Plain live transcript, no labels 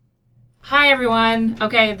Hi, everyone.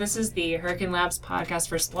 Okay, this is the Hurricane Labs podcast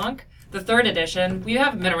for Splunk, the third edition. We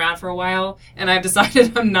haven't been around for a while, and I've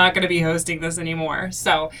decided I'm not going to be hosting this anymore.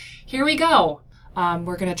 So here we go.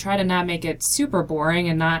 We're going to try to not make it super boring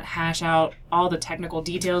and not hash out all the technical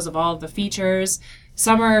details of all of the features.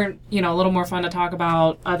 Some are, a little more fun to talk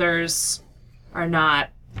about. Others are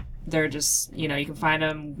not. They're just, you can find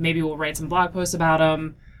them. Maybe we'll write some blog posts about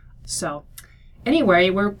them. So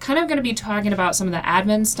anyway, we're kind of going to be talking about some of the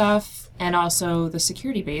admin stuff and also the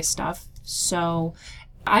security-based stuff. So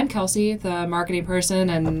I'm Kelsey, the marketing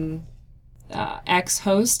person and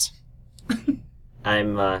ex-host.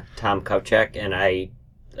 I'm Tom Kupchak, and I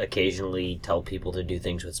occasionally tell people to do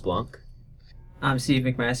things with Splunk. I'm Steve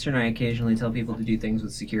McMaster, and I occasionally tell people to do things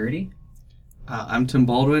with security. I'm Tim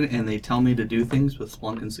Baldwin, and they tell me to do things with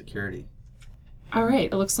Splunk and security. All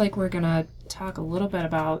right, it looks like we're going to talk a little bit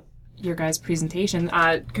about your guys' presentation.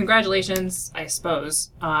 Congratulations, I suppose.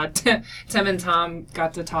 Tim and Tom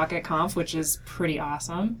got to talk at Conf, which is pretty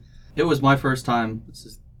awesome. It was my first time. This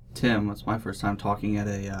is Tim. It's my first time talking at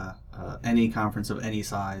any conference of any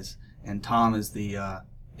size, and Tom is the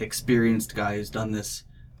experienced guy who's done this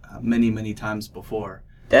many times before.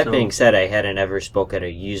 That being said, I hadn't ever spoke at a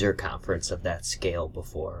user conference of that scale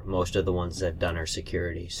before. Most of the ones I've done are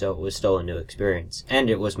security, so it was still a new experience. And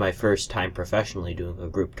it was my first time professionally doing a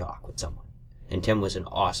group talk with someone. And Tim was an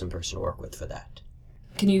awesome person to work with for that.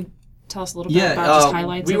 Can you tell us a little bit about just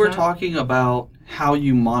highlights we of were that? talking about how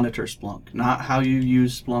you monitor Splunk, not how you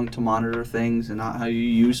use Splunk to monitor things and not how you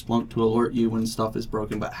use Splunk to alert you when stuff is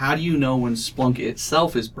broken, but how do you know when Splunk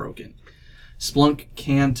itself is broken? Splunk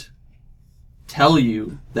can't tell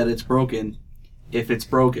you that it's broken if it's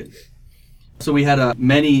broken. So we had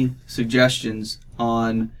many suggestions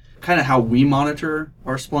on kind of how we monitor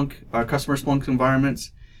our customer Splunk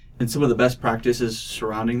environments and some of the best practices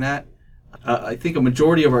surrounding that. I think a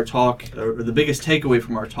majority of our talk, or the biggest takeaway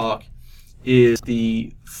from our talk, is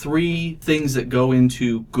the three things that go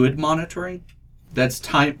into good monitoring. That's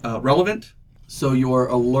time relevant. So your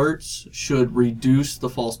alerts should reduce the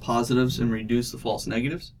false positives and reduce the false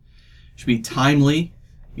negatives. Should be timely,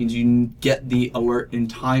 means you get the alert in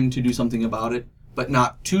time to do something about it, but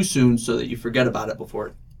not too soon so that you forget about it before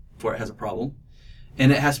it has a problem.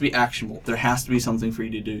 And it has to be actionable. There has to be something for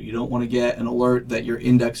you to do. You don't want to get an alert that your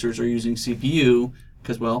indexers are using CPU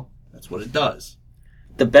because, well, that's what it does.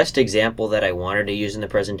 The best example that I wanted to use in the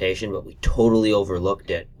presentation, but we totally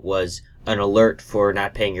overlooked it, was an alert for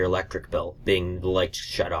not paying your electric bill, being the lights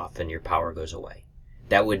shut off and your power goes away.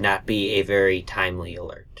 That would not be a very timely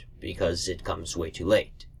alert, because it comes way too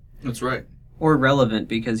late. That's right. Or relevant,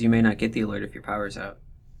 because you may not get the alert if your power's out.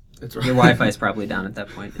 That's right. Your Wi-Fi is probably down at that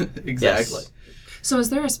point. Exactly. Yes. So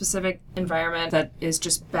is there a specific environment that is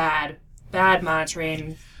just bad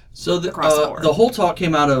monitoring across the board? The whole talk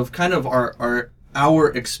came out of kind of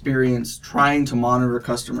our experience trying to monitor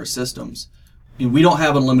customer systems. We don't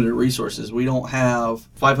have unlimited resources. We don't have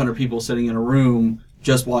 500 people sitting in a room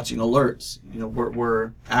just watching alerts.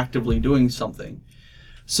 We're actively doing something.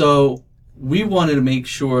 So we wanted to make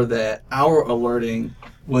sure that our alerting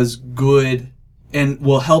was good and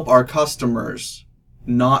will help our customers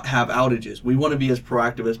not have outages. We want to be as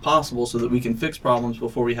proactive as possible so that we can fix problems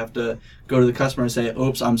before we have to go to the customer and say,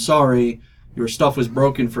 oops, I'm sorry, your stuff was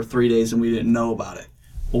broken for 3 days and we didn't know about it.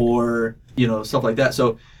 Or, stuff like that.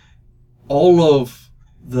 So all of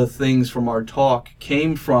the things from our talk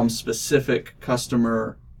came from specific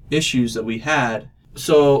customer issues that we had.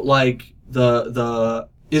 So like the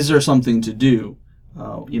is there something to do?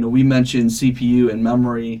 We mentioned CPU and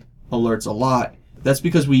memory alerts a lot. That's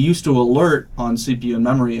because we used to alert on CPU and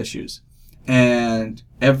memory issues. And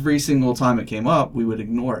every single time it came up, we would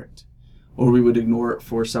ignore it. Or we would ignore it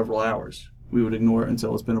for several hours. We would ignore it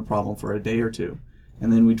until it's been a problem for a day or two.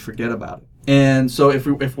 And then we'd forget about it. And so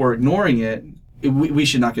if we're ignoring it, we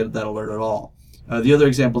should not get that alert at all. The other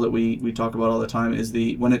example that we talk about all the time is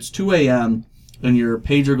when it's 2 a.m., and your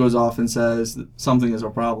pager goes off and says that something is a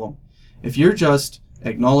problem. If you're just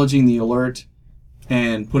acknowledging the alert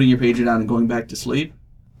and putting your pager down and going back to sleep,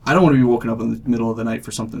 I don't want to be woken up in the middle of the night for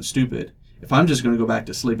something stupid. If I'm just going to go back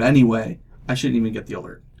to sleep anyway, I shouldn't even get the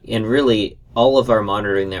alert. And really, all of our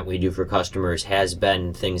monitoring that we do for customers has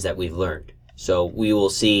been things that we've learned. So we will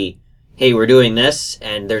see, hey, we're doing this,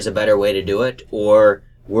 and there's a better way to do it, or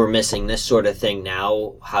we're missing this sort of thing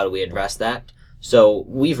now. How do we address that? So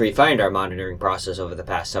we've refined our monitoring process over the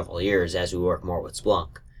past several years as we work more with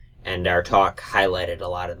Splunk, and our talk highlighted a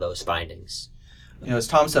lot of those findings. As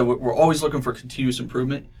Tom said, we're always looking for continuous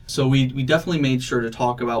improvement. So we definitely made sure to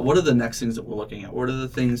talk about what are the next things that we're looking at. What are the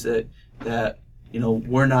things that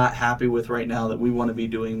we're not happy with right now that we want to be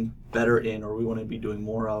doing better in, or we want to be doing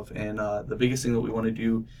more of. And the biggest thing that we want to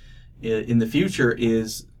do in the future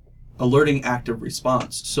is alerting active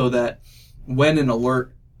response, so that when an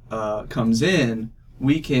alert comes in,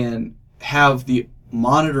 we can have the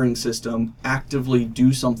monitoring system actively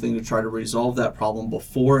do something to try to resolve that problem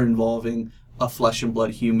before involving a flesh and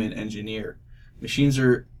blood human engineer. Machines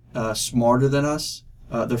are smarter than us.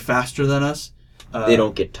 They're faster than us. They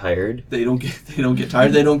don't get tired. They don't get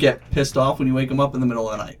tired. They don't get pissed off when you wake them up in the middle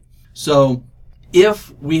of the night. So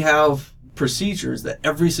if we have procedures that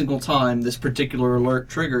every single time this particular alert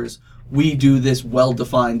triggers, we do this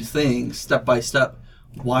well-defined thing step by step,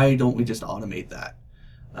 why don't we just automate that?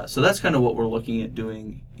 So that's kind of what we're looking at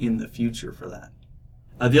doing in the future for that.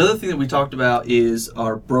 The other thing that we talked about is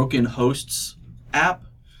our Broken Hosts app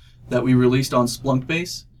that we released on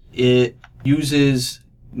Splunkbase. It uses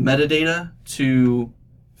metadata to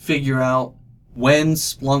figure out when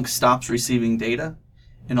Splunk stops receiving data,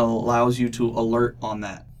 and it allows you to alert on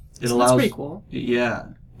that. That's pretty cool. Yeah.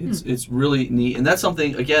 It's really neat. And that's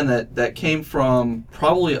something, again, that came from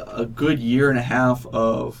probably a good year and a half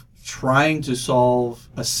of trying to solve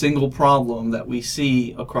a single problem that we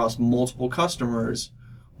see across multiple customers,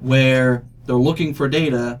 where they're looking for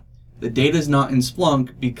data. The data is not in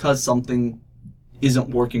Splunk because something isn't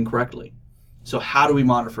working correctly. So how do we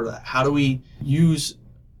monitor that? How do we use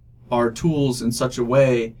our tools in such a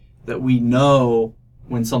way that we know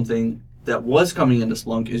when something that was coming into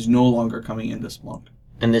Splunk is no longer coming into Splunk?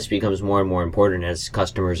 And this becomes more and more important as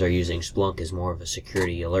customers are using Splunk as more of a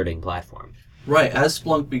security alerting platform. Right. As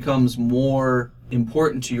Splunk becomes more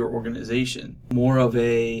important to your organization, more of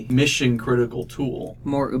a mission-critical tool.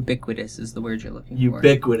 More ubiquitous is the word you're looking for.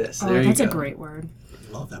 Ubiquitous. There you go. That's a great word.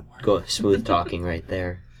 Love that word. Go smooth talking right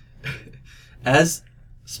there. As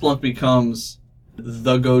Splunk becomes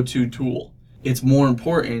the go-to tool, it's more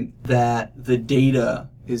important that the data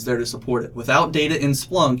is there to support it. Without data in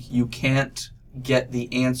Splunk, you can't get the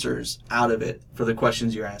answers out of it for the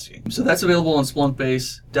questions you're asking. So that's available on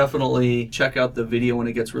Splunkbase. Definitely check out the video when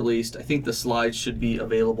it gets released. I think the slides should be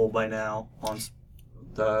available by now on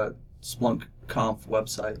the Splunk Conf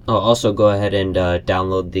website. Oh, also go ahead and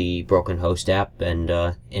download the Broken Host app,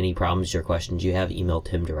 and any problems or questions you have, email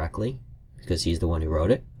Tim directly, because he's the one who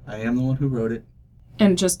wrote it. I am the one who wrote it.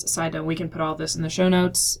 And just a side note, we can put all this in the show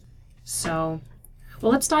notes. So,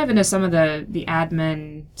 well, let's dive into some of the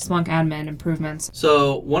Splunk admin improvements.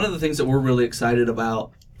 So one of the things that we're really excited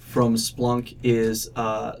about from Splunk is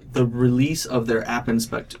the release of their App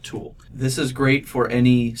Inspect tool. This is great for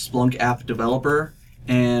any Splunk app developer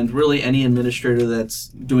and really any administrator that's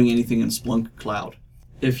doing anything in Splunk Cloud.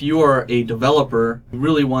 If you are a developer, you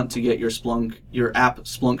really want to get your app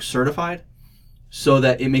Splunk certified, so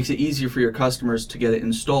that it makes it easier for your customers to get it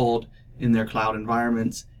installed in their cloud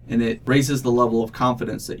environments, and it raises the level of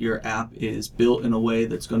confidence that your app is built in a way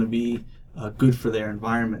that's going to be good for their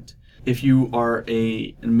environment. If you are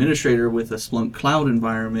an administrator with a Splunk Cloud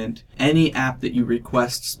environment, any app that you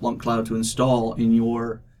request Splunk Cloud to install in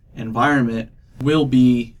your environment will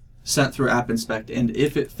be sent through App Inspect, and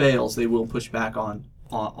if it fails, they will push back on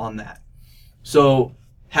that. So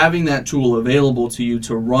having that tool available to you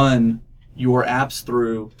to run your apps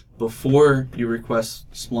through before you request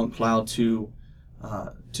Splunk Cloud to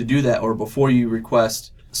do that, or before you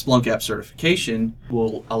request Splunk app certification,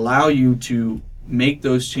 will allow you to make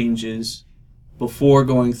those changes before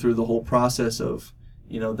going through the whole process of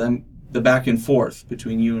the back and forth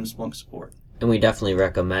between you and Splunk support. And we definitely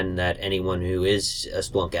recommend that anyone who is a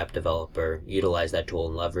Splunk app developer utilize that tool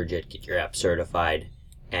and leverage it, get your app certified,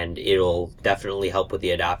 and it'll definitely help with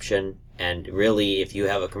the adoption. And really, if you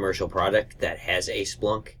have a commercial product that has a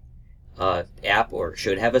Splunk app, or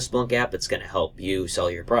should have a Splunk app, it's going to help you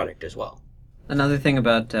sell your product as well. Another thing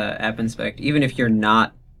about App Inspect, even if you're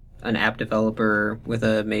not an app developer with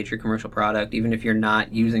a major commercial product, even if you're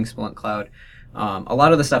not using Splunk Cloud, a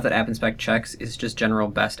lot of the stuff that App Inspect checks is just general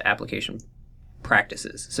best application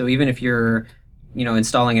practices. So even if you're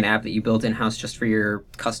installing an app that you built in-house just for your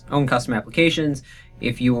own custom applications,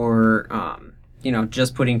 if you're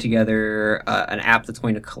just putting together an app that's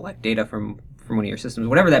going to collect data from one of your systems,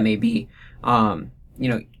 whatever that may be,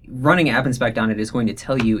 running App Inspect on it is going to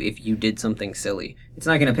tell you if you did something silly. It's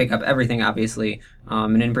not going to pick up everything, obviously,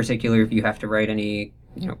 and in particular, if you have to write any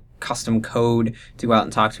custom code to go out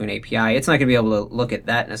and talk to an API, it's not going to be able to look at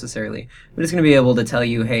that necessarily, but it's going to be able to tell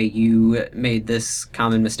you, hey, you made this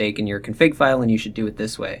common mistake in your config file and you should do it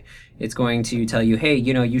this way. It's going to tell you, hey,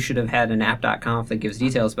 you should have had an app.conf that gives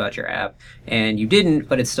details about your app, and you didn't,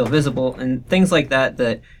 but it's still visible, and things like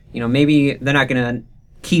that maybe they're not going to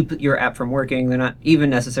keep your app from working. They're not even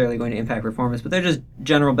necessarily going to impact performance, but they're just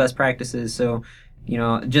general best practices. So,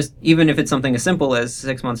 just even if it's something as simple as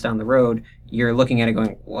 6 months down the road, you're looking at it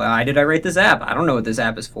going, why did I write this app? I don't know what this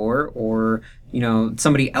app is for. Or,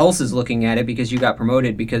 somebody else is looking at it because you got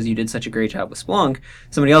promoted because you did such a great job with Splunk.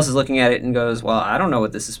 Somebody else is looking at it and goes, well, I don't know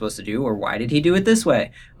what this is supposed to do, or why did he do it this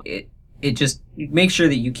way? It just makes sure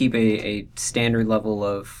that you keep a standard level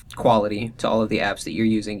of quality to all of the apps that you're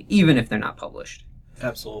using, even if they're not published.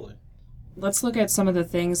 Absolutely. Let's look at some of the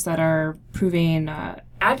things that are proving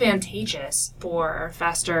advantageous for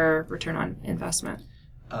faster return on investment.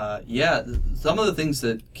 Some of the things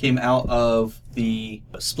that came out of the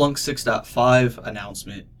Splunk 6.5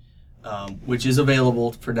 announcement, which is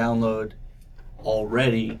available for download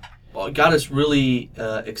already, got us really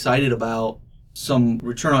excited about some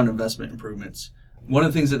return on investment improvements. One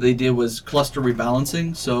of the things that they did was cluster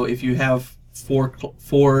rebalancing. So if you have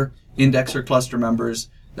four indexer cluster members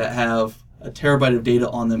that have a terabyte of data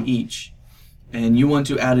on them each, and you want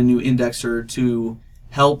to add a new indexer to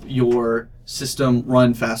help your system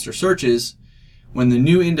run faster searches, when the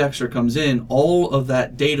new indexer comes in, all of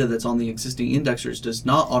that data that's on the existing indexers does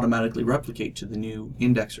not automatically replicate to the new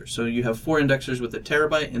indexer. So you have 4 indexers with a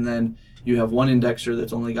terabyte, and then you have one indexer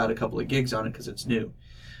that's only got a couple of gigs on it because it's new.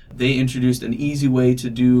 They introduced an easy way to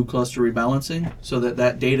do cluster rebalancing so that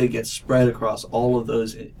that data gets spread across all of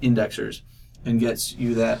those indexers and gets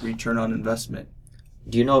you that return on investment.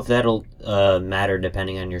 Do you know if that'll matter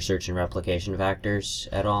depending on your search and replication factors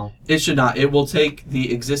at all? It should not. It will take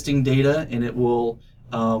the existing data and it will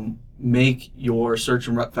make your search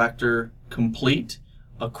and rep factor complete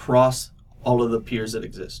across all of the peers that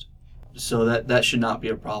exist. So that should not be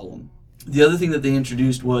a problem. The other thing that they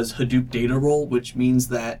introduced was Hadoop data roll, which means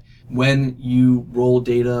that when you roll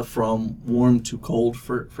data from warm to cold,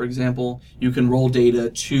 for example, you can roll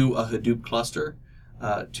data to a Hadoop cluster,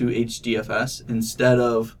 to HDFS, instead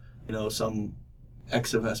of some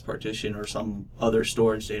XFS partition or some other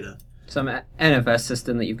storage data. Some NFS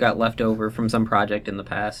system that you've got left over from some project in the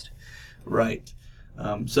past. Right.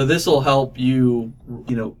 So this will help you,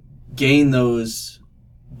 gain those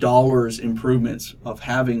dollars improvements of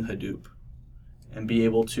having Hadoop and be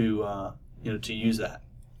able to, to use that.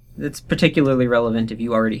 It's particularly relevant if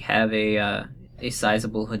you already have a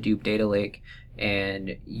sizable Hadoop data lake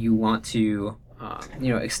and you want to,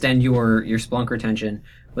 extend your Splunk retention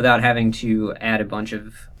without having to add a bunch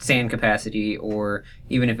of SAN capacity, or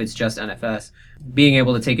even if it's just NFS, being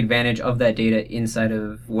able to take advantage of that data inside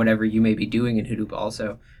of whatever you may be doing in Hadoop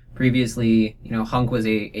also. Previously, Hunk was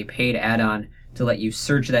a paid add-on to let you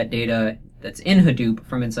search that data that's in Hadoop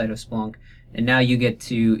from inside of Splunk, and now you get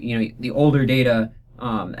to, the older data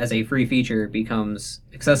as a free feature becomes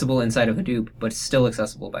accessible inside of Hadoop, but still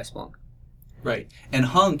accessible by Splunk. Right. And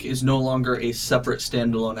Hunk is no longer a separate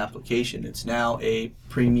standalone application. It's now a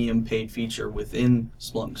premium paid feature within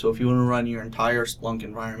Splunk. So if you want to run your entire Splunk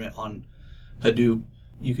environment on Hadoop,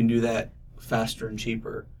 you can do that faster and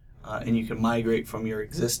cheaper. And you can migrate from your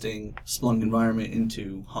existing Splunk environment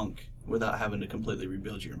into Hunk without having to completely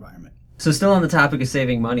rebuild your environment. So still on the topic of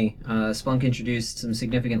saving money, Splunk introduced some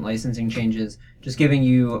significant licensing changes, just giving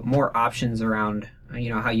you more options around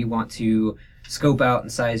how you want to scope out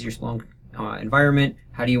and size your Splunk environment.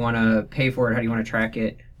 How do you want to pay for it? How do you want to track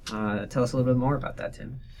it? Tell us a little bit more about that,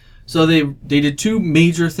 Tim. So they did 2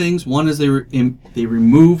 major things. One is they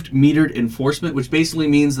removed metered enforcement, which basically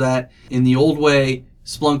means that in the old way,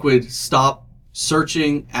 Splunk would stop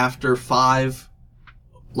searching after 5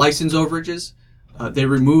 license overages. They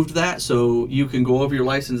removed that, so you can go over your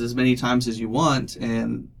license as many times as you want,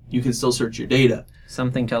 and you can still search your data.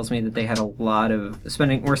 Something tells me that they had we're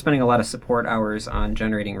spending a lot of support hours on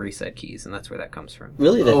generating reset keys, and that's where that comes from.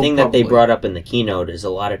 Really, the thing that they brought up in the keynote is a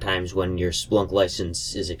lot of times when your Splunk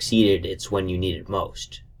license is exceeded, it's when you need it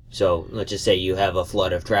most. So let's just say you have a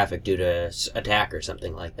flood of traffic due to attack or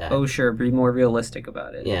something like that. Oh, sure. Be more realistic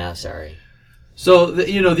about it. Yeah, sorry. So,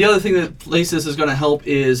 the other thing that Places is going to help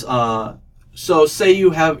is, so say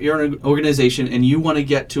you're an organization and you want to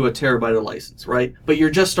get to a terabyte of license, right? But you're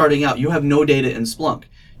just starting out. You have no data in Splunk.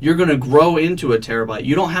 You're going to grow into a terabyte.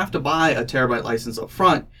 You don't have to buy a terabyte license up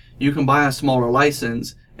front. You can buy a smaller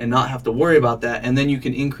license and not have to worry about that. And then you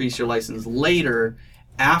can increase your license later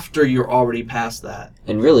after you're already past that.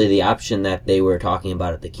 And really, the option that they were talking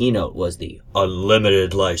about at the keynote was the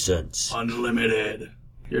unlimited license. Unlimited.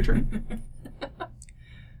 Your turn.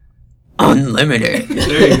 Unlimited.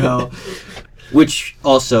 There you go. Which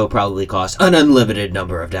also probably costs an unlimited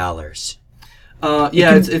number of dollars.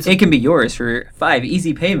 It can be yours for 5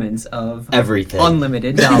 easy payments of everything.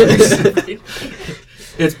 Unlimited dollars.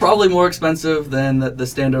 It's probably more expensive than the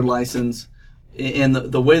standard license, And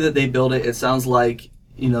the way that they build it, it sounds like,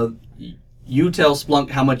 you tell Splunk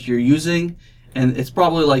how much you're using, and it's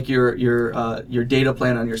probably like your data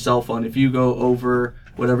plan on your cell phone. If you go over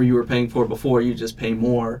whatever you were paying for before, you just pay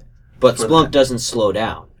more. But Splunk doesn't slow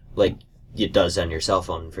down like it does on your cell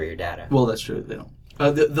phone for your data. Well, that's true. They don't.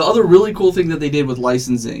 The other really cool thing that they did with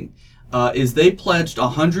licensing is they pledged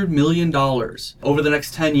 $100 million over the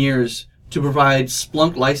next 10 years to provide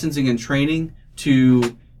Splunk licensing and training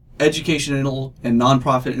to educational and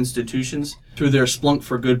nonprofit institutions through their Splunk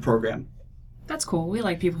for Good program. That's cool. We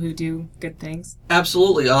like people who do good things.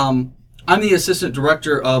 Absolutely. I'm the assistant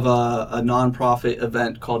director of a nonprofit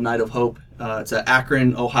event called Night of Hope. It's an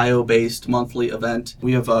Akron, Ohio-based monthly event.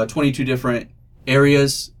 We have 22 different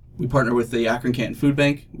areas. We partner with the Akron Canton Food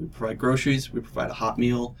Bank. We provide groceries. We provide a hot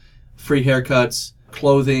meal, free haircuts,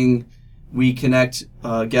 clothing. We connect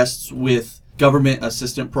guests with government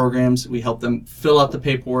assistant programs. We help them fill out the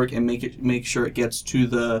paperwork and make sure it gets to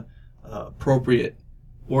the appropriate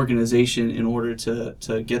organization in order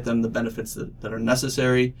to get them the benefits that are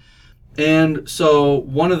necessary. And so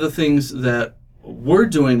one of the things that we're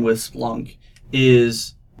doing with Splunk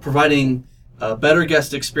is providing a better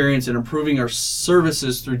guest experience and improving our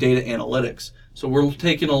services through data analytics. So we're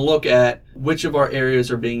taking a look at which of our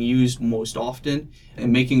areas are being used most often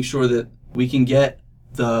and making sure that we can get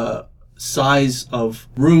the size of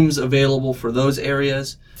rooms available for those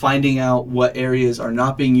areas, finding out what areas are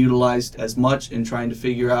not being utilized as much, and trying to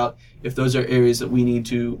figure out if those are areas that we need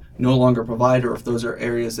to no longer provide or if those are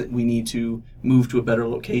areas that we need to move to a better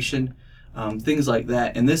location, things like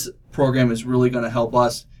that. And this program is really going to help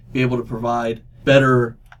us be able to provide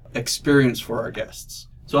better experience for our guests.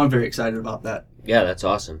 So I'm very excited about that. Yeah, that's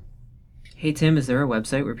awesome. Hey, Tim, is there a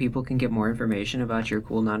website where people can get more information about your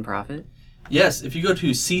cool nonprofit? Yes, if you go to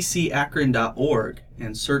ccakron.org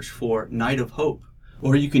and search for Night of Hope,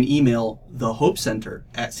 or you can email the Hope Center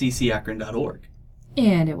at ccakron.org.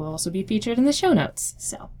 And it will also be featured in the show notes.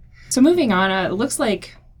 So moving on, it looks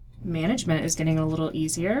like management is getting a little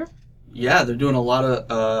easier. Yeah, they're doing a lot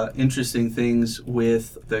of interesting things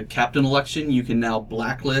with the captain election. You can now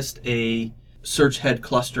blacklist a search head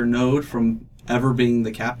cluster node from ever being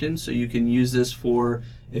the captain. So you can use this for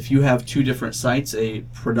if you have two different sites, a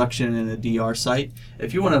production and a DR site.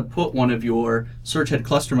 If you want to put one of your search head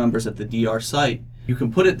cluster members at the DR site, you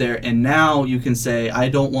can put it there, and now you can say, I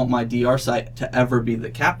don't want my DR site to ever be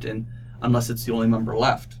the captain unless it's the only member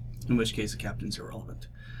left, in which case the captain's irrelevant.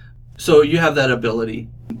 So you have that ability.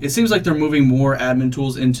 It seems like they're moving more admin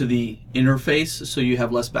tools into the interface, so you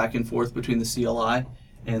have less back and forth between the CLI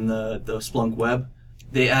and the Splunk web.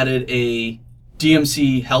 They added a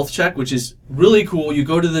DMC health check, which is really cool. You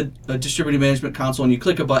go to the distributed management console and you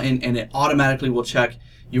click a button, and it automatically will check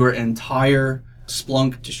your entire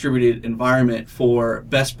Splunk distributed environment for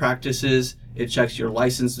best practices. It checks your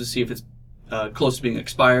license to see if it's close to being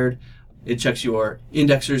expired. It checks your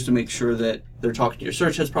indexers to make sure that they're talking to your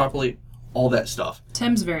search heads properly, all that stuff.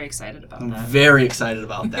 Tim's very excited about that. I'm very excited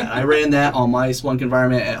about that. I ran that on my Splunk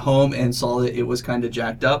environment at home and saw that it was kind of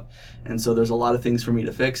jacked up. And so there's a lot of things for me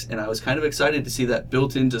to fix. And I was kind of excited to see that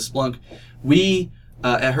built into Splunk. We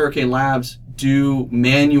at Hurricane Labs do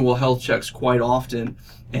manual health checks quite often.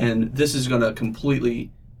 And this is going to completely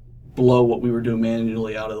blow what we were doing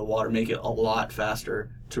manually out of the water, make it a lot faster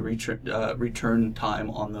to return time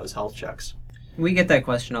on those health checks. We get that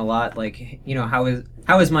question a lot, like, how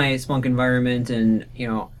is my Splunk environment, and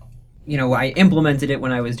I implemented it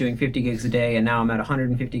when I was doing 50 gigs a day, and now I'm at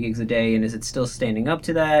 150 gigs a day, and is it still standing up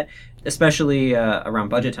to that? Especially around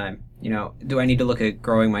budget time. Do I need to look at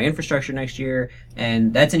growing my infrastructure next year?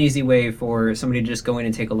 And that's an easy way for somebody to just go in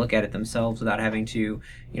and take a look at it themselves without having to,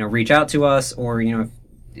 reach out to us, or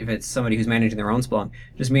if it's somebody who's managing their own Splunk,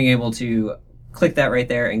 just being able to click that right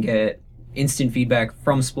there and get instant feedback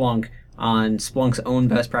from Splunk on Splunk's own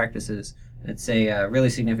best practices. That's a really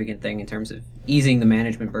significant thing in terms of easing the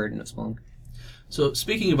management burden of Splunk. So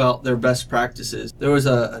speaking about their best practices, there was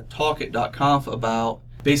a talk at .conf about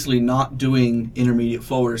basically not doing intermediate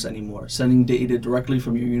forwarders anymore, sending data directly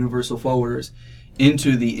from your universal forwarders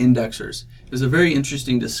into the indexers. There's a very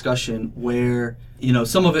interesting discussion where,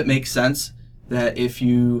 some of it makes sense that if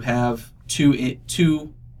you have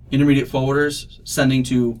two intermediate forwarders sending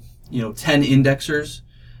to 10 indexers,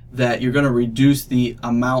 that you're going to reduce the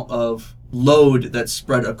amount of load that's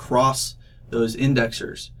spread across those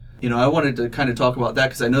indexers. I wanted to kind of talk about that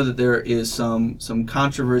because I know that there is some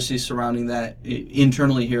controversy surrounding that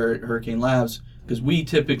internally here at Hurricane Labs, because we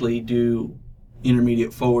typically do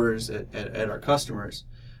intermediate forwarders at our customers.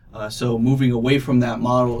 So moving away from that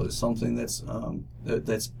model is something that's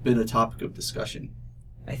been a topic of discussion.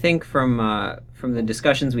 I think from the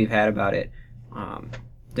discussions we've had about it,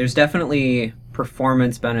 There's definitely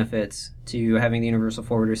performance benefits to having the universal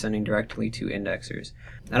forwarder sending directly to indexers,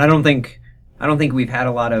 and I don't think we've had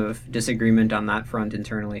a lot of disagreement on that front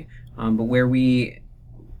internally. But where we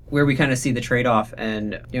kind of see the trade-off,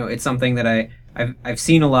 and it's something that I've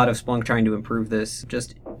seen a lot of Splunk trying to improve this,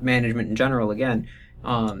 just management in general again,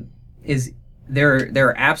 is there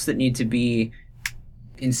are apps that need to be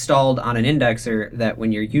installed on an indexer that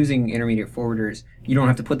when you're using intermediate forwarders, you don't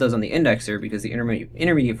have to put those on the indexer because the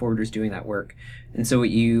intermediate forwarder is doing that work. And so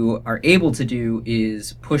what you are able to do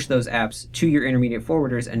is push those apps to your intermediate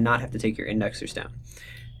forwarders and not have to take your indexers down.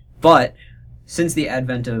 But since the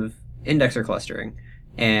advent of indexer clustering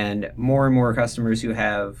and more customers who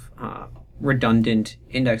have redundant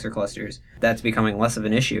indexer clusters, that's becoming less of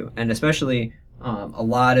an issue. And especially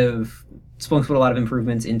Splunk's put a lot of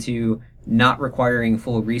improvements into not requiring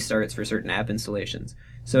full restarts for certain app installations.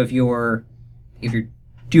 So if you're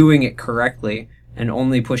doing it correctly and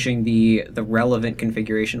only pushing the relevant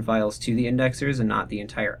configuration files to the indexers and not the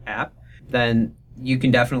entire app, then you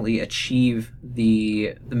can definitely achieve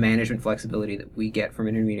the management flexibility that we get from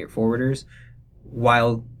intermediate forwarders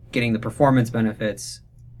while getting the performance benefits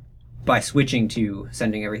by switching to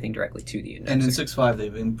sending everything directly to the indexer. And in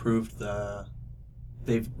 6.5,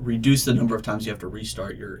 they've reduced the number of times you have to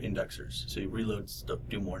restart your indexers. So your reloads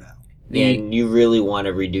do more now. And you really want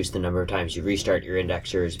to reduce the number of times you restart your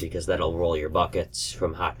indexers because that'll roll your buckets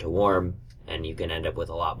from hot to warm, and you can end up with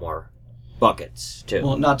a lot more buckets too.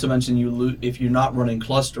 Well, not to mention if you're not running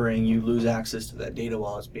clustering, you lose access to that data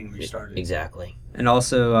while it's being restarted. Exactly. And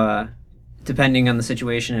also, depending on the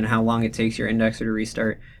situation and how long it takes your indexer to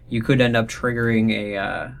restart, you could end up triggering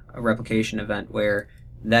a replication event where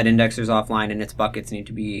that indexer's offline and its buckets need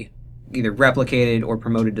to be either replicated or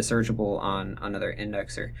promoted to searchable on another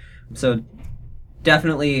indexer. So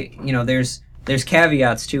definitely, there's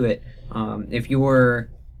caveats to it. If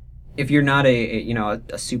you're not a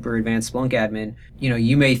super advanced Splunk admin,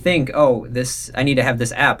 you may think, I need to have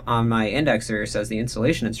this app on my indexer, says the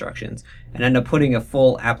installation instructions, and end up putting a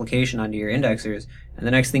full application onto your indexers. And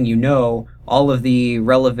the next thing you know, all of the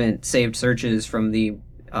relevant saved searches from the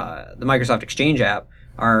Microsoft Exchange app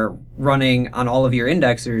are running on all of your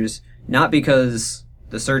indexers, not because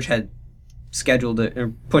the search had scheduled it or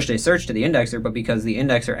pushed a search to the indexer, but because the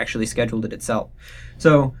indexer actually scheduled it itself.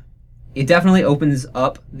 So it definitely opens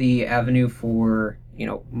up the avenue for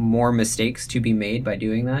more mistakes to be made by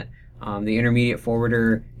doing that. The intermediate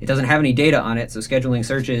forwarder, it doesn't have any data on it, so scheduling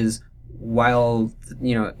searches while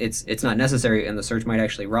it's not necessary and the search might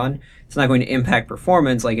actually run, it's not going to impact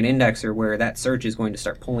performance like an indexer where that search is going to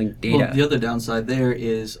start pulling data. Well, the other downside there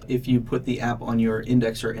is if you put the app on your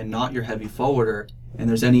indexer and not your heavy forwarder, and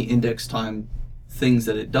there's any index time things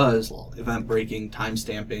that it does, event breaking, time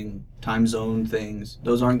stamping, time zone things,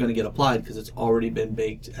 those aren't going to get applied because it's already been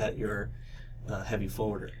baked at your heavy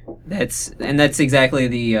forwarder. That's exactly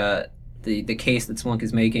the case that Splunk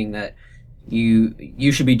is making, that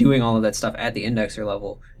you should be doing all of that stuff at the indexer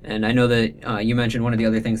level. And I know that you mentioned one of the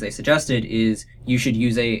other things they suggested is you should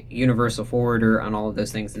use a universal forwarder on all of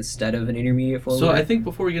those things instead of an intermediate forwarder. So I think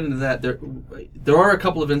before we get into that, there are a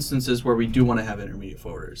couple of instances where we do want to have intermediate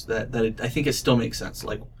forwarders. I think it still makes sense.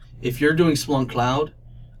 Like if you're doing Splunk Cloud,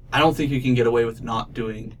 I don't think you can get away with not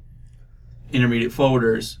doing intermediate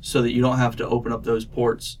forwarders so that you don't have to open up those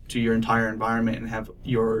ports to your entire environment and have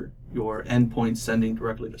your endpoints sending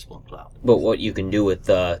directly to Splunk Cloud. But what you can do with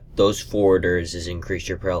those forwarders is increase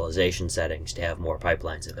your parallelization settings to have more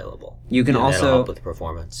pipelines available. You can that'll also help with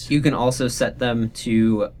performance. You can also set them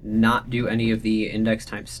to not do any of the index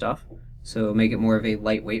time stuff. So make it more of a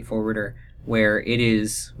lightweight forwarder where it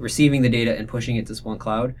is receiving the data and pushing it to Splunk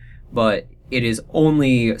Cloud, but it is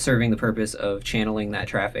only serving the purpose of channeling that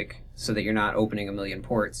traffic so that you're not opening a million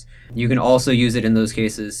ports. You can also use it in those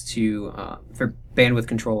cases for bandwidth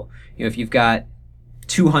control. If you've got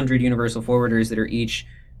 200 universal forwarders that are each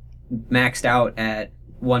maxed out at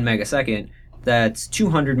 1 megasecond, that's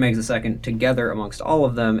 200 megs a second together amongst all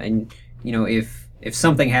of them. And if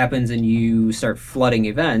something happens and you start flooding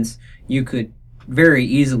events, you could very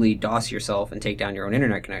easily DOS yourself and take down your own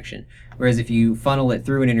internet connection. Whereas if you funnel it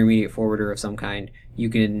through an intermediate forwarder of some kind, you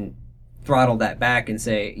can throttle that back and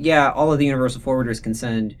say, all of the universal forwarders can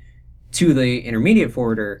send to the intermediate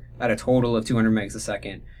forwarder at a total of 200 megs a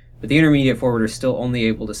second, but the intermediate forwarder is still only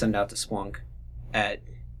able to send out to Splunk at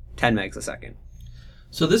 10 megs a second.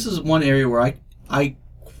 So this is one area where I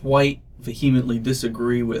quite vehemently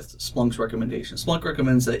disagree with Splunk's recommendation. Splunk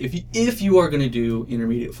recommends that if you are going to do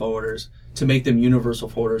intermediate forwarders, to make them universal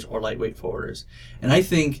forwarders or lightweight forwarders. And I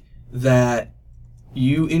think that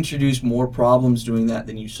you introduce more problems doing that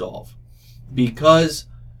than you solve. Because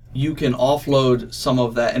you can offload some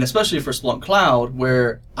of that, and especially for Splunk Cloud,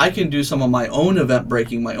 where I can do some of my own event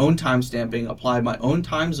breaking, my own time stamping, apply my own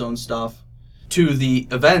time zone stuff to the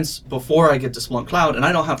events before I get to Splunk Cloud, and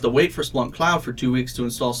I don't have to wait for Splunk Cloud for 2 weeks to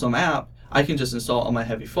install some app. I can just install on my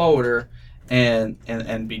heavy forwarder and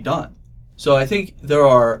be done. So I think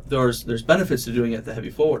there's benefits to doing it at the heavy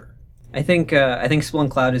forwarder. I think Splunk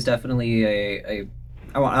Cloud is definitely I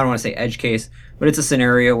don't want to say edge case, but it's a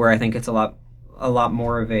scenario where I think it's a lot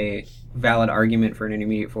more of a valid argument for an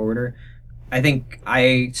intermediate forwarder. I think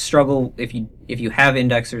I struggle if you have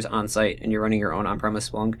indexers on site and you're running your own on-premise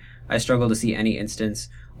Splunk. I struggle to see any instance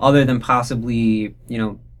other than possibly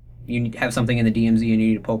you have something in the DMZ and you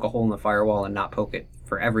need to poke a hole in the firewall and not poke it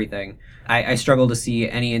for everything. I struggle to see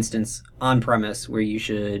any instance on-premise where you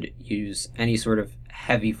should use any sort of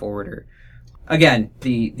heavy forwarder. Again,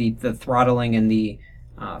 the throttling and the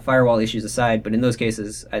firewall issues aside, but in those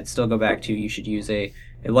cases, I'd still go back to you should use a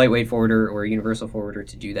lightweight forwarder or a universal forwarder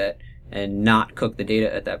to do that and not cook the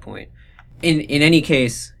data at that point. In any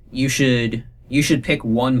case, you should pick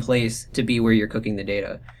one place to be where you're cooking the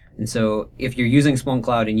data. And so if you're using Splunk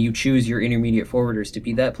Cloud and you choose your intermediate forwarders to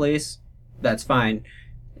be that place, that's fine.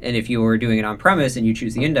 And if you're doing it on-premise and you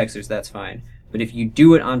choose the indexers, that's fine. But if you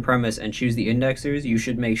do it on-premise and choose the indexers, you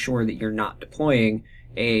should make sure that you're not deploying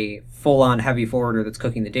a full-on heavy forwarder that's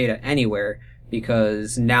cooking the data anywhere,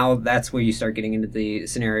 because now that's where you start getting into the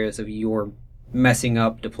scenarios of you're messing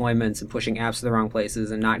up deployments and pushing apps to the wrong places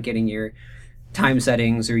and not getting your time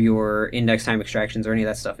settings or your index time extractions or any of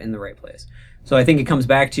that stuff in the right place. So I think it comes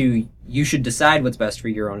back to you should decide what's best for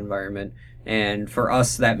your own environment. And for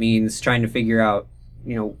us, that means trying to figure out,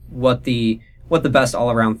 what the best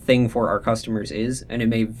all-around thing for our customers is. And it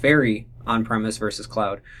may vary on-premise versus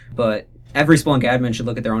cloud, but every Splunk admin should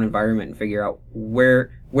look at their own environment and figure out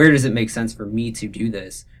where does it make sense for me to do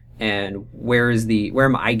this, and where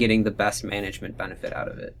am I getting the best management benefit out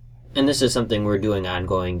of it. And this is something we're doing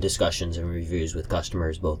ongoing discussions and reviews with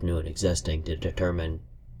customers, both new and existing, to determine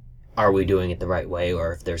are we doing it the right way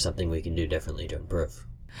or if there's something we can do differently to improve.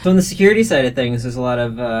 So on the security side of things, there's a lot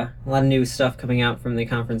of new stuff coming out from the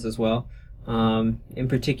conference as well. In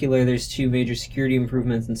particular, there's two major security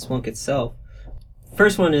improvements in Splunk itself.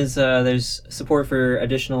 First one is there's support for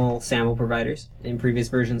additional SAML providers. In previous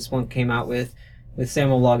versions, Splunk came out with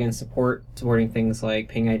SAML login support, supporting things like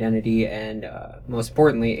ping identity and, most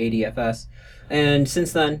importantly, ADFS. And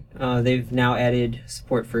since then, they've now added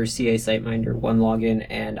support for CA SiteMinder, OneLogin,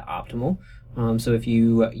 and Optimal. So if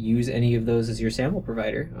you use any of those as your SAML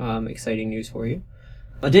provider, exciting news for you.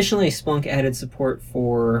 Additionally, Splunk added support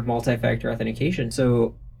for multi-factor authentication.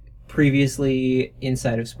 So previously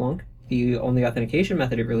inside of Splunk, the only authentication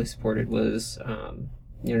method it really supported was,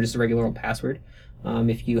 just a regular old password.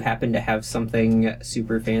 If you happen to have something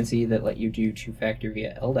super fancy that let you do two-factor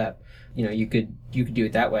via LDAP, you could do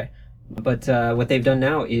it that way. But what they've done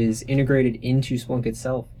now is integrated into Splunk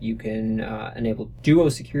itself. You can enable Duo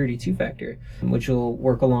Security two-factor, which will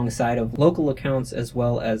work alongside of local accounts as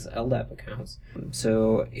well as LDAP accounts.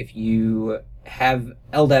 So if you have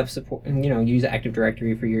LDAP support, use Active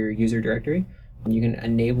Directory for your user directory, you can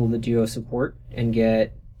enable the Duo support and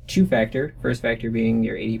get two-factor, first factor being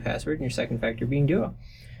your AD password and your second factor being Duo.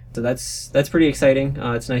 So that's pretty exciting.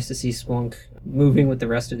 It's nice to see Splunk moving with the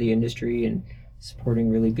rest of the industry and supporting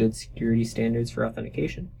really good security standards for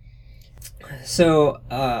authentication. So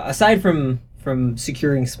aside from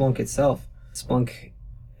securing Splunk itself, Splunk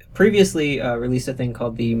previously released a thing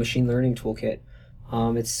called the Machine Learning Toolkit.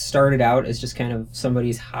 It started out as just kind of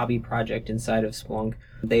somebody's hobby project inside of Splunk.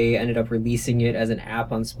 They ended up releasing it as an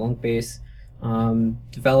app on Splunkbase,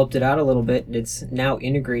 developed it out a little bit, and it's now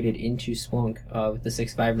integrated into Splunk with the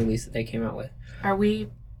 6.5 release that they came out with. Are we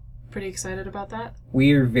pretty excited about that?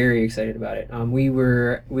 We are very excited about it.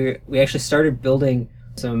 We actually started building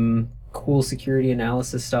some cool security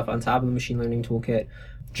analysis stuff on top of the Machine Learning Toolkit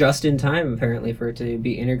just in time, apparently, for it to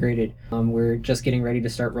be integrated. We're just getting ready to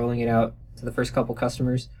start rolling it out to the first couple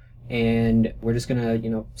customers, and we're just gonna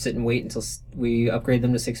sit and wait until we upgrade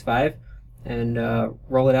them to 6.5 and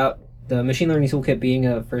roll it out. The Machine Learning Toolkit, being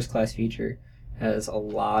a first-class feature, has a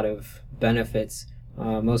lot of benefits.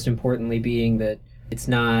 Most importantly, being that it's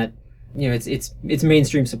not, it's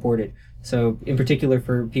mainstream supported. So in particular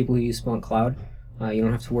for people who use Splunk Cloud, you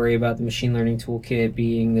don't have to worry about the Machine Learning Toolkit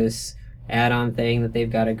being this add-on thing that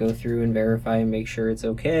they've got to go through and verify and make sure it's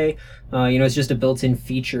okay. It's just a built-in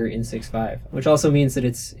feature in 6.5, which also means that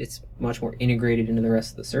it's much more integrated into the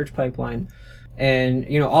rest of the search pipeline. And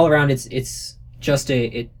all around, it's just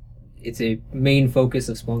it's a main focus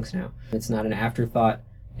of Splunk's now. It's not an afterthought,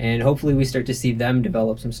 and hopefully we start to see them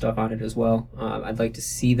develop some stuff on it as well. I'd like to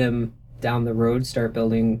see them down the road start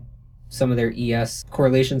building some of their ES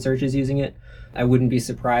correlation searches using it. I wouldn't be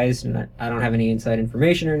surprised, and I don't have any inside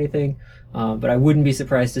information or anything, but I wouldn't be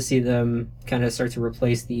surprised to see them kind of start to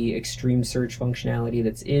replace the extreme search functionality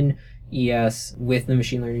that's in ES with the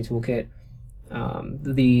machine learning toolkit.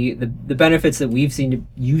 The benefits that we've seen to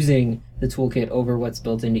using the toolkit over what's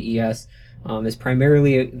built into ES is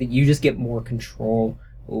primarily that you just get more control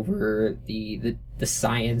over the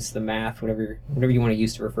science, the math, whatever you want to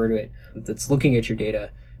use to refer to it, that's looking at your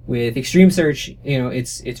data. With Extreme Search,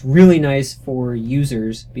 it's really nice for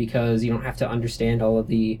users because you don't have to understand all of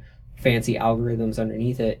the fancy algorithms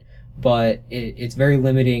underneath it, but it's very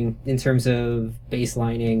limiting in terms of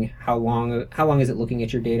baselining. How long is it looking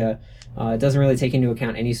at your data? It doesn't really take into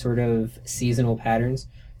account any sort of seasonal patterns.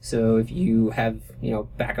 So if you have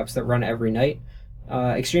backups that run every night,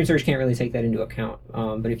 Extreme Search can't really take that into account.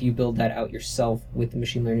 But if you build that out yourself with the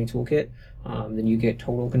machine learning toolkit, then you get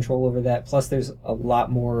total control over that. Plus, there's a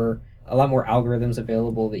lot more algorithms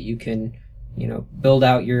available that you can, build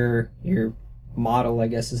out your model, I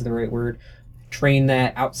guess is the right word. Train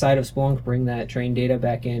that outside of Splunk, bring that trained data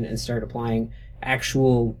back in, and start applying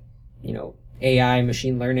actual, AI,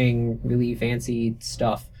 machine learning, really fancy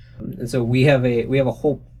stuff. And so we have a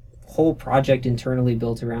whole project internally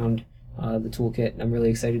built around the toolkit. I'm really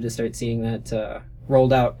excited to start seeing that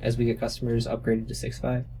rolled out as we get customers upgraded to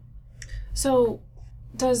 6.5. So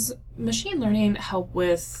does machine learning help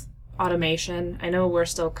with automation? I know we're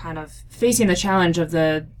still kind of facing the challenge of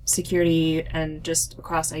the security and just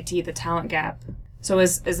across IT, the talent gap. So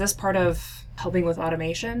is this part of helping with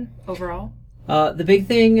automation overall? The big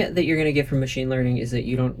thing that you're going to get from machine learning is that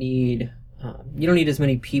you don't need as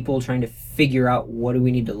many people trying to figure out what do we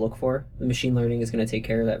need to look for. The machine learning is going to take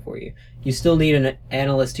care of that for you. You still need an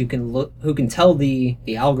analyst who can tell the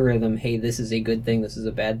algorithm, hey, this is a good thing, this is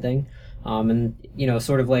a bad thing. And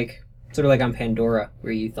sort of like on Pandora,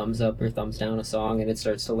 where you thumbs up or thumbs down a song and it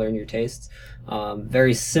starts to learn your tastes.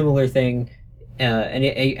 Very similar thing, and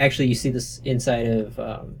actually you see this inside of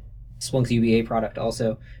Splunk's UBA product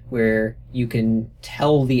also, where you can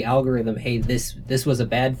tell the algorithm, hey, this was a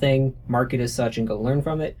bad thing, mark it as such and go learn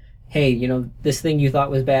from it. Hey, this thing you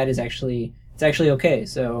thought was bad it's actually okay.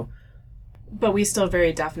 So, but we still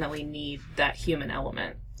very definitely need that human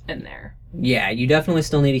element in there. Yeah, you definitely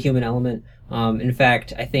still need a human element. In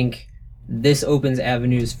fact, I think this opens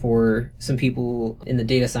avenues for some people in the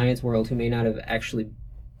data science world who may not have actually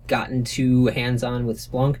gotten too hands-on with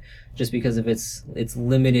Splunk just because of its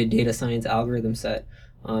limited data science algorithm set.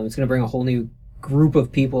 It's going to bring a whole new group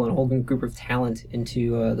of people and a whole new group of talent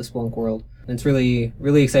into the Splunk world. And it's really,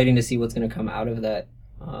 really exciting to see what's going to come out of that,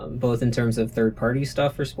 both in terms of third-party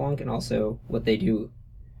stuff for Splunk and also what they do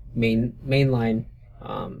mainline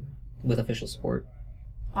with official support.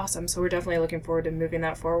 Awesome. So we're definitely looking forward to moving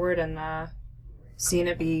that forward and seeing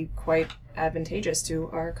it be quite advantageous to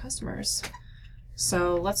our customers.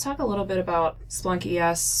 So let's talk a little bit about Splunk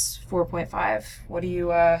ES 4.5. What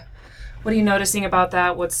are you noticing about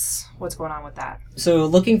that? What's going on with that? So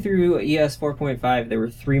looking through ES 4.5, there were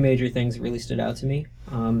three major things that really stood out to me.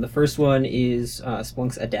 The first one is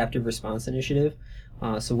Splunk's Adaptive Response Initiative.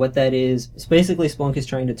 So what that is basically Splunk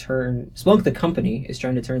the company is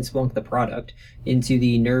trying to turn Splunk the product into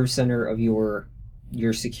the nerve center of your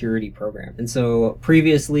security program. And so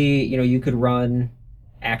previously, you could run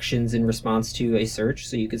actions in response to a search.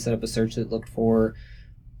 So you could set up a search that looked for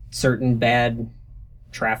certain bad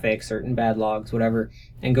traffic, certain bad logs, whatever,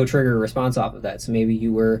 and go trigger a response off of that. So maybe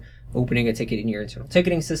you were opening a ticket in your internal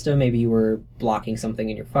ticketing system, maybe you were blocking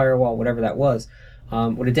something in your firewall, whatever that was.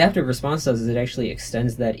 What Adaptive Response does is it actually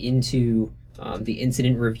extends that into the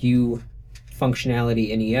incident review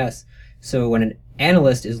functionality in ES. So when an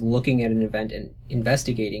analyst is looking at an event and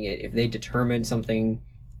investigating it, if they determine something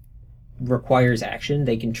requires action,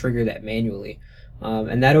 they can trigger that manually.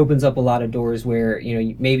 And that opens up a lot of doors where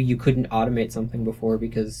maybe you couldn't automate something before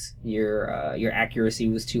because your accuracy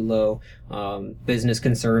was too low, business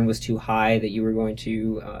concern was too high that you were going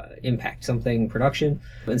to impact something production,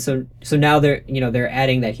 and so now they're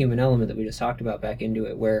adding that human element that we just talked about back into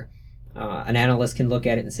it, where an analyst can look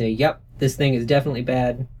at it and say, yep, this thing is definitely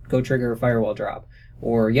bad, go trigger a firewall drop.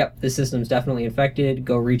 Or, yep, this system's definitely infected,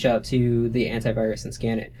 go reach out to the antivirus and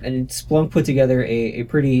scan it. And Splunk put together a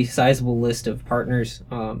pretty sizable list of partners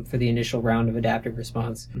for the initial round of Adaptive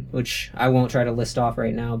Response, which I won't try to list off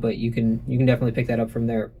right now, but you can definitely pick that up from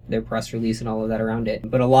their press release and all of that around it.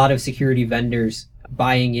 But a lot of security vendors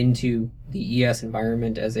buying into the ES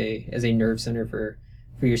environment as a nerve center for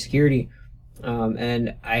your security.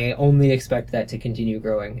 And I only expect that to continue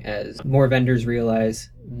growing as more vendors realize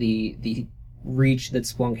the reach that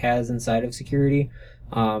Splunk has inside of security,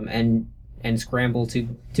 and scramble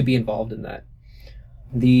to be involved in that.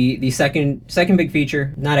 The second big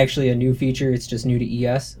feature, not actually a new feature, it's just new to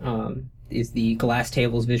ES, is the glass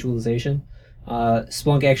tables visualization.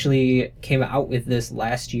 Splunk actually came out with this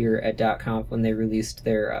last year at .conf when they released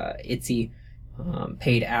their ITSI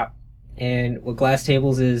paid app. And what glass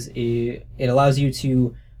tables is, it allows you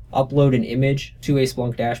to upload an image to a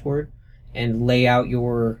Splunk dashboard and lay out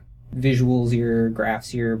your visuals, your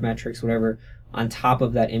graphs, your metrics, whatever, on top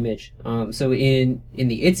of that image. So in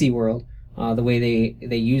the ITSI world, the way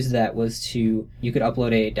they used that was you could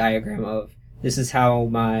upload a diagram of, this is how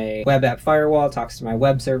my web app firewall talks to my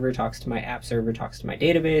web server, talks to my app server, talks to my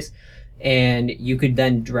database, and you could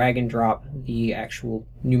then drag and drop the actual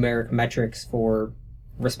numeric metrics for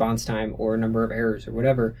response time or number of errors or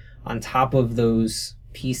whatever on top of those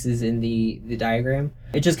pieces in the diagram.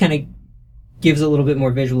 It just kind of gives a little bit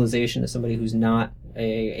more visualization to somebody who's not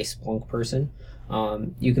a Splunk person.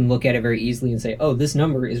 You can look at it very easily and say, oh, this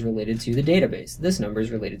number is related to the database. This number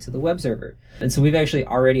is related to the web server. And so we've actually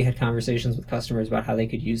already had conversations with customers about how they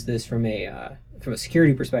could use this from a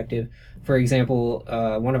security perspective. For example,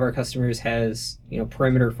 one of our customers has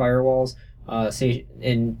perimeter firewalls, say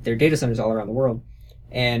in their data centers all around the world.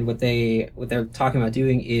 And what they're talking about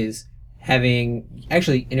doing is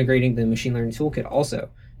actually integrating the machine learning toolkit also,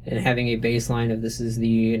 and having a baseline of, this is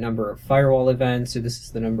the number of firewall events, or this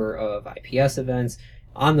is the number of IPS events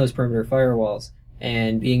on those perimeter firewalls,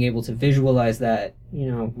 and being able to visualize that,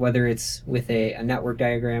 whether it's with a network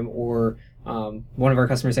diagram or one of our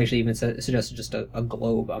customers actually even suggested just a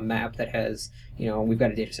globe, a map that has, we've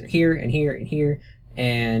got a data center here and here and here,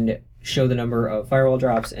 and show the number of firewall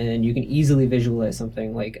drops, and you can easily visualize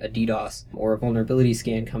something like a DDoS or a vulnerability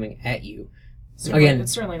scan coming at you. Again,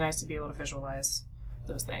 it's certainly nice to be able to visualize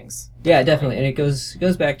those things. Yeah, definitely. And it goes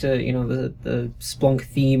back to the Splunk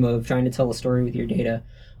theme of trying to tell a story with your data.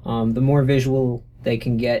 The more visual they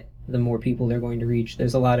can get, the more people they're going to reach.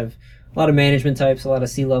 There's a lot of management types, a lot of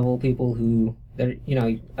C-level people who,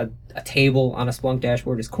 a table on a Splunk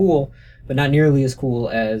dashboard is cool, but not nearly as cool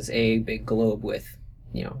as a big globe with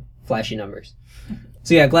flashy numbers.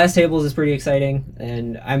 So yeah, glass tables is pretty exciting,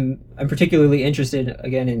 and I'm particularly interested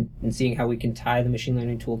again in seeing how we can tie the machine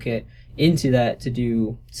learning toolkit into that to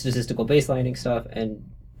do statistical baselining stuff and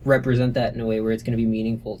represent that in a way where it's going to be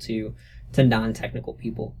meaningful to non-technical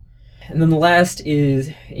people. And then the last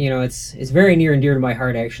is, it's very near and dear to my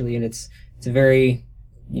heart actually, and it's a very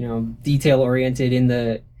detail oriented in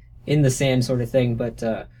the sand sort of thing, but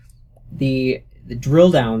the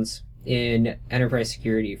drill downs in enterprise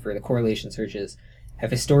security for the correlation searches have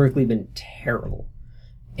historically been terrible.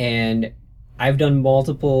 And I've done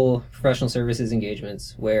multiple professional services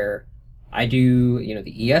engagements where I do,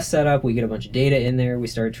 the ES setup, we get a bunch of data in there, we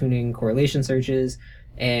start tuning correlation searches,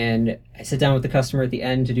 and I sit down with the customer at the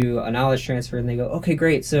end to do a knowledge transfer, and they go, okay,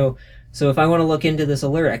 great, so if I want to look into this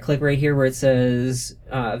alert, I click right here where it says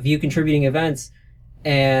view contributing events,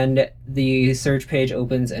 and the search page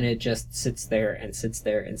opens and it just sits there and sits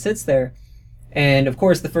there and sits there. And of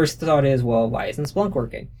course the first thought is, well, why isn't Splunk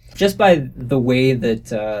working? Just by the way that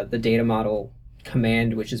the data model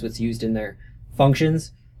command, which is what's used in there,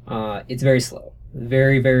 functions, it's very slow.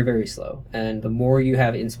 Very, very, very slow. And the more you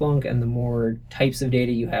have in Splunk and the more types of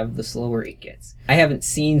data you have, the slower it gets. I haven't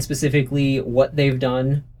seen specifically what they've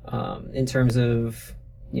done in terms of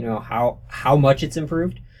how much it's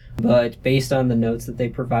improved. But based on the notes that they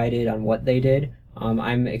provided on what they did,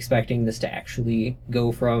 I'm expecting this to actually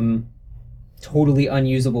go from totally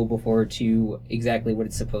unusable before to exactly what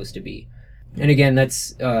it's supposed to be. And again,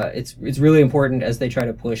 that's it's really important as they try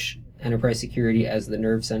to push enterprise security as the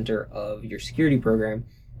nerve center of your security program,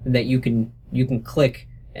 that you can click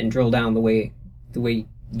and drill down the way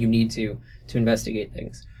you need to investigate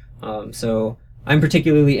things. So I'm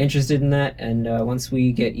particularly interested in that, and once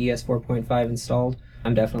we get ES 4.5 installed,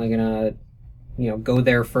 I'm definitely gonna, go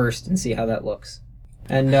there first and see how that looks.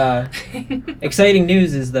 And exciting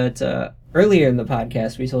news is that earlier in the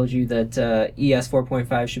podcast we told you that ES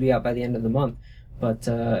 4.5 should be out by the end of the month, but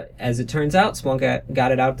as it turns out, Splunk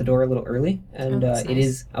got it out the door a little early, and nice. It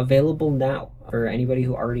is available now for anybody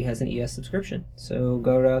who already has an ES subscription. So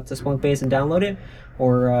go to Splunk Base and download it,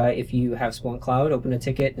 or if you have Splunk Cloud, open a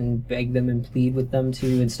ticket and beg them and plead with them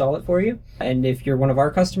to install it for you. And if you're one of our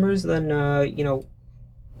customers, then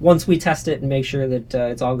once we test it and make sure that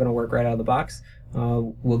it's all going to work right out of the box,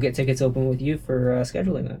 we'll get tickets open with you for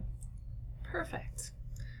scheduling that. Perfect.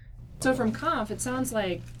 So from Conf, it sounds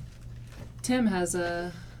like Tim has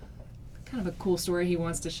a kind of a cool story he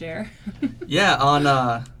wants to share. Yeah,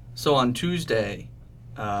 on Tuesday,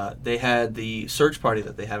 they had the search party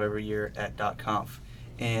that they have every year at .conf,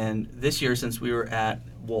 And this year, since we were at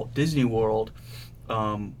Walt Disney World,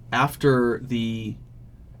 after the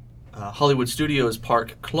Hollywood Studios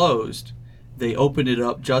park closed, they opened it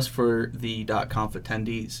up just for the .conf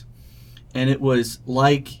attendees. And it was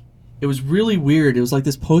really weird. It was like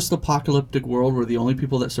this post-apocalyptic world where the only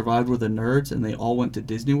people that survived were the nerds, and they all went to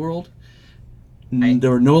Disney World.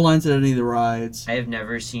 There were no lines at any of the rides. I have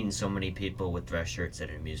never seen so many people with dress shirts at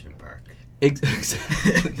an amusement park.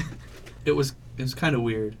 Exactly. It was kind of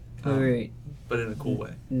weird. Wait. But in a cool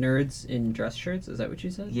way. Nerds in dress shirts? Is that what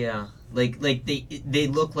you said? Yeah, like they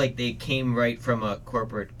look like they came right from a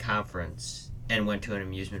corporate conference and went to an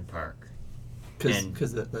amusement park.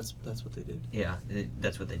 Because that's what they did. Yeah,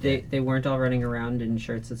 that's what they did. They weren't all running around in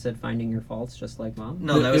shirts that said "Finding Your Faults," just like Mom.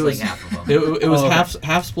 No, that was like half of them. It was half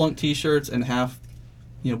Splunk T-shirts and half,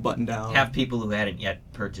 button down. Half people who hadn't yet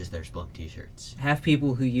purchased their Splunk T-shirts. Half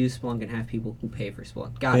people who use Splunk and half people who pay for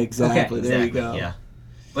Splunk. Got it. Exactly. Okay. There you go. Yeah,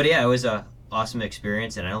 but yeah, it was a awesome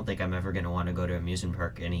experience, and I don't think I'm ever going to want to go to an amusement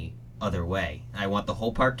park any other way. I want the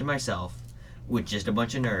whole park to myself, with just a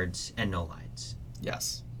bunch of nerds and no lines.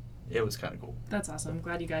 Yes. It was kind of cool. That's awesome. I'm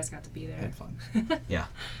glad you guys got to be there. Had fun. Yeah.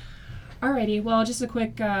 Alrighty. Well, just a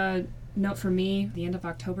quick note for me. At the end of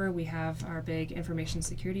October, we have our big Information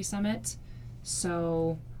Security Summit.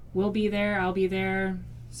 So we'll be there. I'll be there.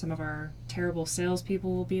 Some of our terrible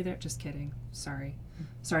salespeople will be there. Just kidding. Sorry,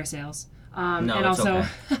 sales. No, and it's also,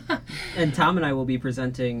 okay. And Tom and I will be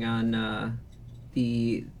presenting on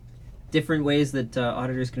the different ways that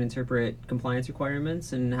auditors can interpret compliance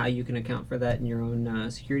requirements and how you can account for that in your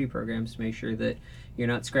own security programs to make sure that you're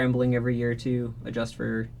not scrambling every year to adjust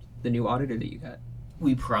for the new auditor that you got.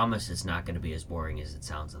 We promise it's not going to be as boring as it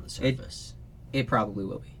sounds on the surface. It probably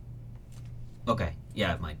will be. Okay,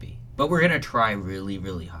 yeah, it might be. But we're going to try really,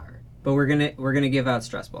 really hard. But we're gonna give out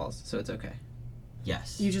stress balls, so it's okay.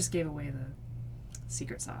 Yes. you just gave away the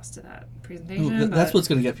secret sauce to that presentation. That's what's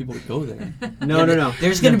going to get people to go there. No.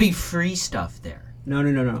 There's going to be free stuff there.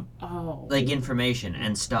 No. Oh. Like information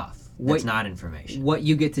and stuff. What- That's not information. What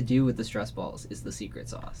you get to do with the stress balls is the secret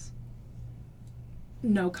sauce.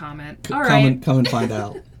 No comment. Come All right. and find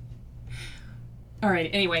out. All right.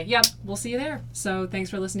 Anyway, yep. We'll see you there. So thanks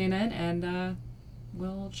for listening in, and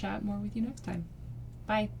we'll chat more with you next time.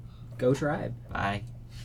 Bye. Go Tribe. Bye.